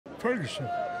Ferguson.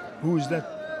 Who is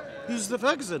that? Who's the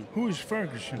Ferguson? Who is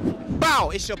Ferguson? Bow,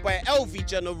 it's your boy LV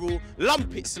General,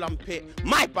 lump it, slump it,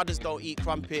 my brothers don't eat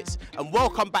crumpets, and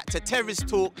welcome back to Terrace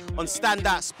Talk on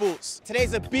Standout Sports.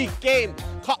 Today's a big game,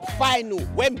 cup final,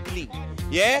 Wembley,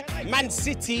 yeah? Man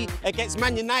City against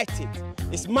Man United.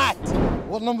 It's mad.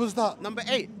 What number is that? Number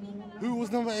 8. Who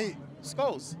was number 8?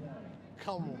 Scholes.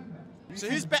 Come on. So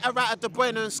who's better out of De Bruyne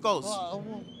and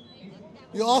Scholes?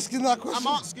 You're asking that question?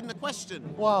 I'm asking the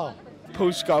question. Wow.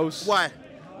 Paul Scholes. Why?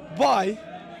 Why?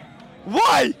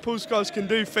 Why? Paul Scholes can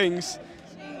do things,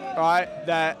 right,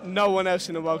 that no one else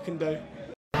in the world can do.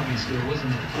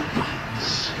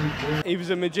 He was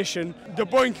a magician. De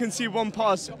Bruyne can see one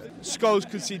pass, Scholes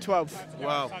could see 12.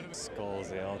 Wow.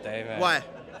 Scholesy all day, mate. Why?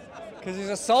 Because he's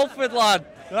a Salford lad,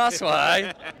 that's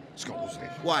why. Scholesy.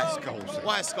 Why? Scholesy.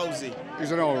 Why Scholesy?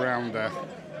 He's an all-rounder.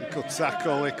 He could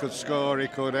tackle, he could score, he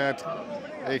could head,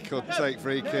 he could take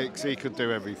free kicks, he could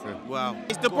do everything. Wow.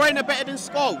 Is De Bruyne better than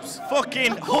Scholes?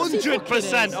 Fucking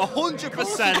 100%,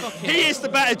 100%. He is the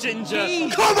better ginger.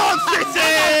 Come on,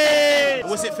 City!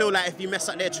 What does it feel like if you mess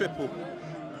up their triple?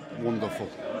 Wonderful.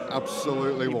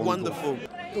 Absolutely wonderful.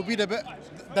 It'll be the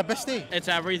best day. It's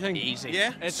everything. Easy.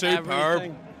 Yeah? It's Superb.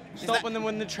 everything. Stopping them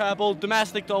win the treble,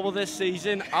 domestic double this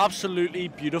season, absolutely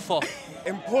beautiful.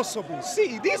 Impossible.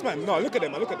 See, these men, no, look at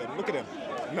them, look at them, look at them.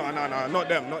 No, not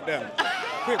them, not them.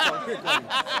 Quick one.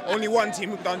 Only one team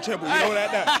who've done treble, you know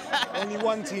like that? Only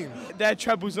one team. Their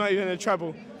treble's not even a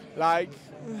treble. Like,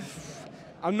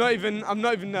 I'm not even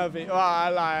nervy. Oh,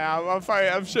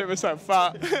 I'm shit myself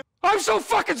fat. I'm so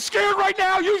fucking scared right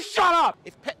now, you shut up!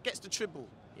 If Pep gets the triple,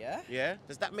 Yeah?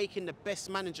 does that make him the best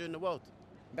manager in the world?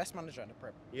 Best manager in the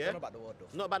Prem. Yeah? Not about the world,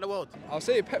 though. Not about the world. I'll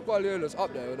say Pep Guardiola's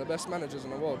up there with the best managers in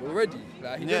the world already.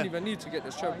 Like, he didn't even need to get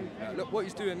this treble. Like, look, what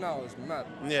he's doing now is mad.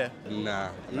 Yeah.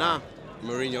 Nah.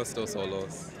 Mourinho's still so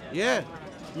lost. Yeah.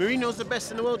 Mourinho's the best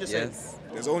in the world, you say? Yes.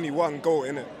 There's only one goal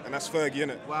in it, and that's Fergie,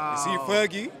 innit? Wow. You see,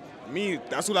 Fergie, me,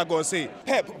 that's all I gotta say.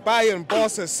 Pep, Bayern,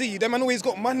 Barca, see, them man always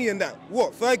got money in that.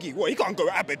 What, Fergie? What, he can't go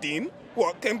to Aberdeen?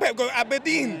 What, can Pep go to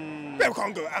Aberdeen? Pep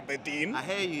can't go to Aberdeen. I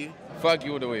hear you.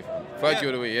 Fergie all the way. Fergie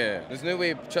all the way, yeah. There's no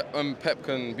way Pep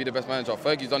can be the best manager.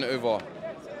 Fergie's done it over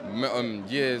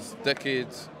years,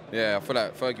 decades. Yeah, I feel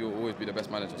like Fergie will always be the best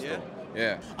manager still.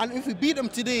 Yeah. And if we beat them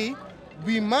today,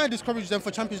 we might discourage them for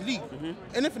Champions League.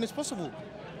 Anything is possible.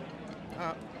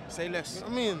 Say less. I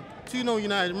mean, 2-0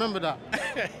 United, remember that.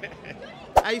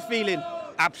 How you feeling?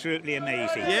 Absolutely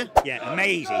amazing. Yeah? Yeah,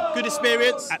 amazing. Good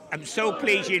experience? I'm so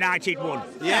pleased United won.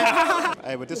 Yeah?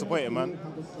 Hey, we're disappointed, man.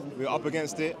 We're up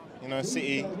against it. You know,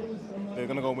 City, they're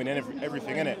going to go win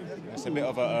everything, innit? It's a bit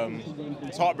of a,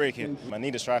 it's heartbreaking. I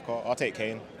need a striker. I'll take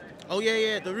Kane. Oh,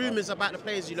 yeah. The rumours about the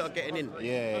players you lot are getting in.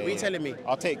 Yeah. What are you telling me?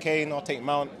 I'll take Kane. I'll take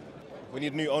Mount. We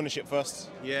need new ownership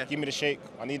first. Yeah. Give me the shake.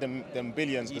 I need them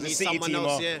billions. You Because need the City someone team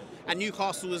else, yeah. And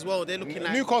Newcastle as well. They're looking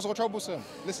at... Newcastle are troublesome.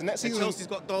 Listen, next season... Chelsea's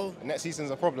got goal. Next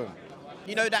season's a problem.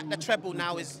 You know that the treble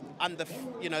now is under,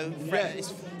 threat.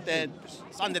 It's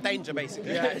under danger,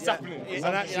 basically. Yeah, exactly. You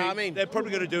know what I mean? They're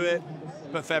probably going to do it,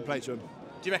 but fair play to them.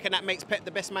 Do you reckon that makes Pep the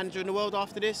best manager in the world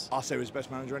after this? I'll say he's the best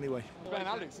manager anyway. Ben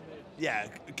Alex. Yeah,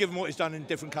 given what he's done in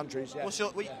different countries. Yeah. What's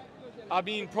your... I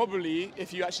mean, probably,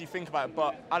 if you actually think about it,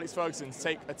 but Alex Ferguson to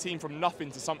take a team from nothing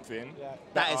to something.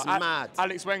 That is mad.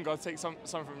 Alex Wenger to take something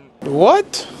from...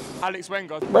 What? Alex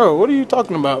Wenger. Bro, what are you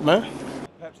talking about, man?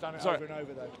 Pep's done it over and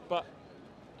over, though. But...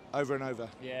 Over and over.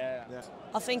 Yeah.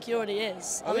 I think he already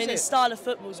is. Oh, I mean, his style of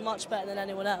football is much better than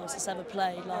anyone else that's ever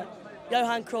played. Like,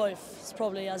 Johan Cruyff is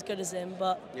probably as good as him,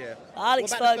 but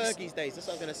Alex What about Ferguson... the Fergie's days? That's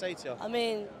what I'm going to say to you. I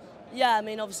mean, yeah,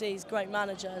 obviously he's a great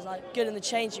manager. He's like good in the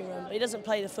changing room, but he doesn't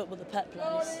play the football that Pep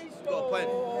plays. Got a point.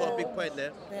 Got a big point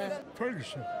there. Yeah.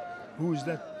 Ferguson. Who is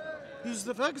that? Who's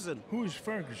the Ferguson? Who is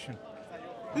Ferguson?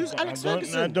 Who's Alex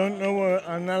Ferguson? I don't know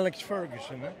an Alex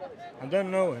Ferguson. I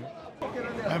don't know him.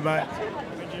 Bye-bye.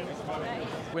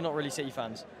 We're not really City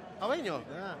fans. Oh, ain't you?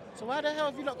 Yeah. So why the hell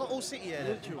have you not got all City here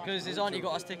then? Because his auntie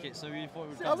got us tickets, so we thought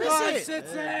we'd Oh, come. is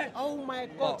it? Oh my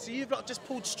God! So you've not just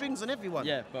pulled strings on everyone?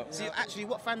 Yeah, but... So actually,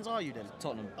 what fans are you then?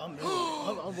 Tottenham. I'm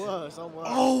worse.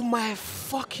 Oh my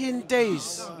fucking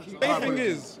days! The thing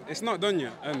is, it's not done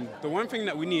yet, and the one thing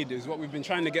that we need is what we've been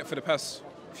trying to get for the past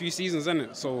few seasons, isn't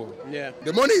it? So yeah,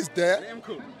 the money is there,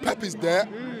 Pep is there,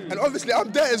 and obviously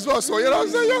I'm there as well. So you know what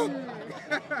I'm saying?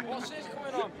 What's this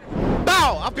coming on?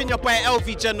 Bow! I've been your boy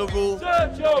LV General.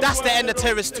 That's the end of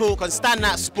Terrace Talk on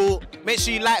Standout Sport. Make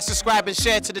sure you like, subscribe, and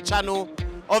share to the channel.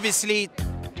 Obviously,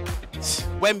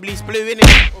 Wembley's blue,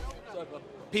 innit?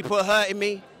 People are hurting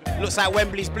me. Looks like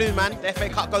Wembley's blue, man. The FA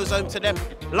Cup goes home to them.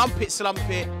 Lump it, slump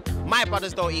it. My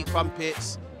brothers don't eat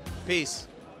crumpets. Peace.